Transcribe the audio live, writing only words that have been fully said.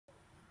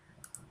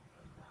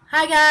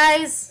Hi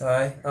guys!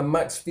 Hi, I'm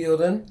Max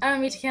Fielden. I'm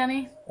Amita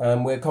Kenny.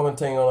 We're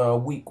commenting on our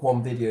week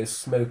 1 video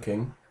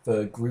smoking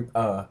for Group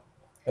R.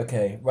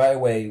 Okay, right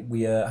away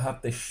we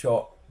have this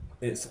shot.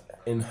 It's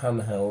in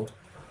handheld,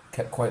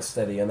 kept quite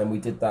steady, and then we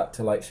did that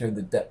to like show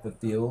the depth of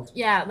field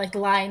Yeah, like the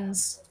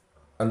lines.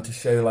 and to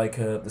show like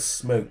the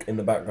smoke in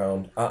the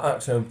background. Our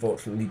actor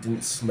unfortunately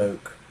didn't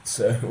smoke,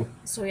 so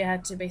So we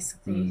had to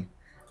basically.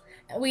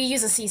 We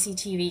use a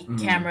CCTV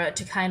camera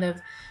to kind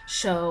of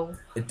show.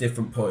 a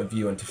different point of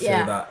view and to show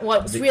Yeah, that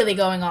what's really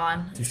going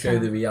on. to show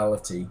the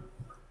reality.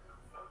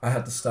 I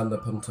had to stand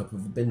up on top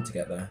of a bin to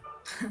get there.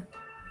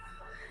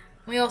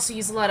 We also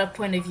use a lot of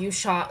point of view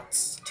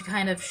shots to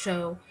kind of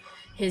show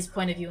his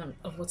point of view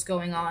of what's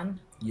going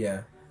on.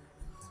 Yeah.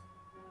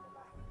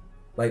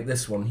 Like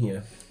this one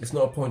here. It's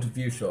not a point of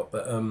view shot,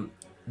 but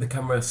the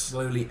camera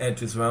slowly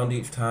edges around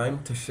each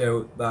time to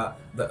show that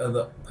the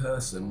other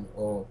person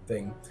or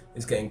thing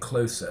is getting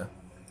closer.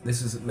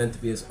 This is meant to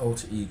be his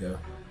alter ego.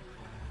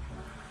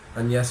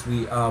 And yes,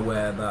 we are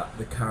aware that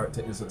the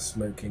character isn't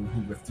smoking,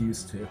 he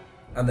refused to.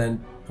 And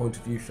then point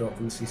of view shot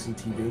from the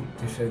CCTV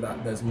to show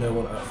that there's no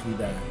one actually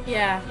there.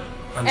 Yeah.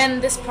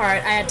 And this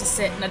part, I had to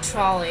sit in a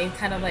trolley,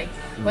 kind of like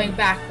going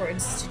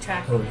backwards to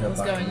track what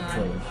was going on.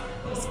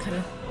 It was kind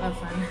of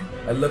fun.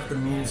 I love the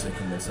music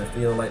in this. I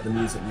feel like the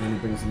music really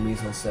brings the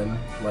mise en scène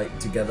like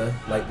together,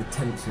 like the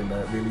tension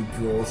that really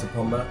draws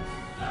upon that.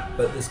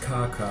 But this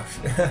car crash.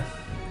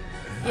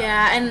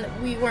 Yeah, and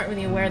we weren't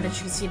really aware that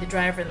you could see the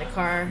driver in the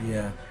car.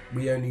 Yeah,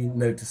 we only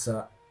noticed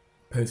that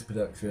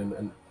post-production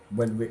and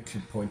when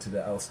Richard pointed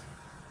it out.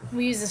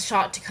 We use a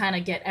shot to kind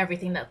of get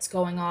everything that's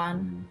going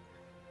on.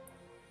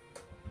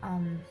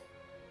 And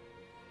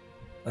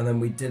then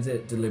we did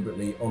it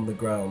deliberately on the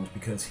ground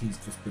because he's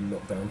just been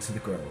knocked down to the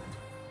ground.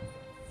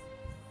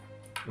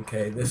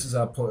 Okay, this is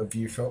our point of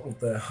view shot with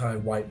the high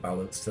white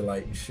balance to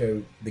like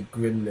show the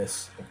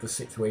grimness of the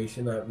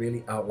situation. That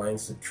really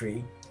outlines the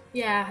tree.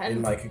 Yeah, and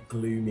in like a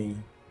gloomy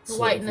the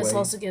whiteness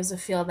also gives a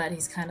feel that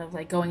he's kind of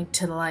like going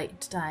to the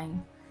light,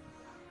 dying.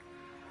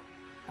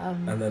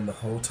 And then the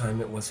whole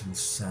time it was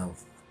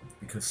himself,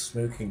 because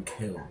smoking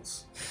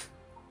kills.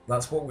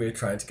 That's what we're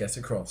trying to get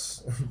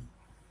across.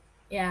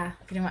 Yeah,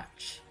 pretty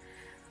much.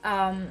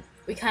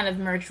 We kind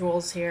of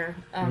roles here.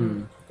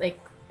 Like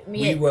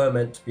we were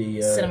meant to be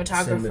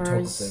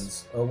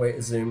cinematographers. Oh wait,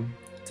 a zoom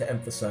to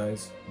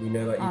emphasize. We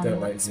know that you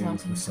don't like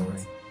zooms. We're sorry.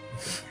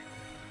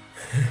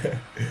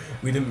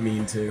 We didn't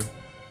mean to.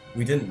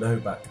 We didn't know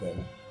back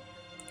then.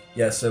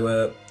 Yeah,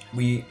 so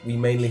we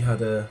mainly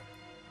had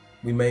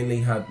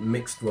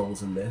mixed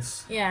roles in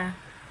this. Yeah.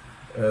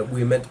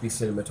 We were meant to be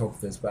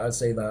cinematographers, but I'd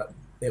say that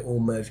it all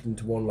merged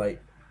into one.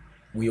 Like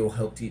we all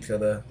helped each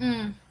other,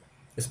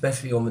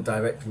 especially on the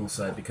directing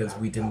side because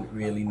we didn't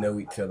really know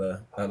each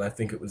other, and I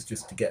think it was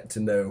just to get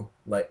to know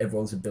like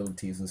everyone's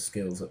abilities and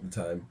skills at the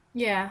time.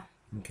 Yeah.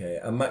 Okay,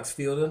 I'm Max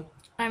Fielden.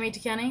 I'm Amita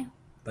Kenny.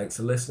 Thanks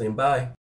for listening. Bye.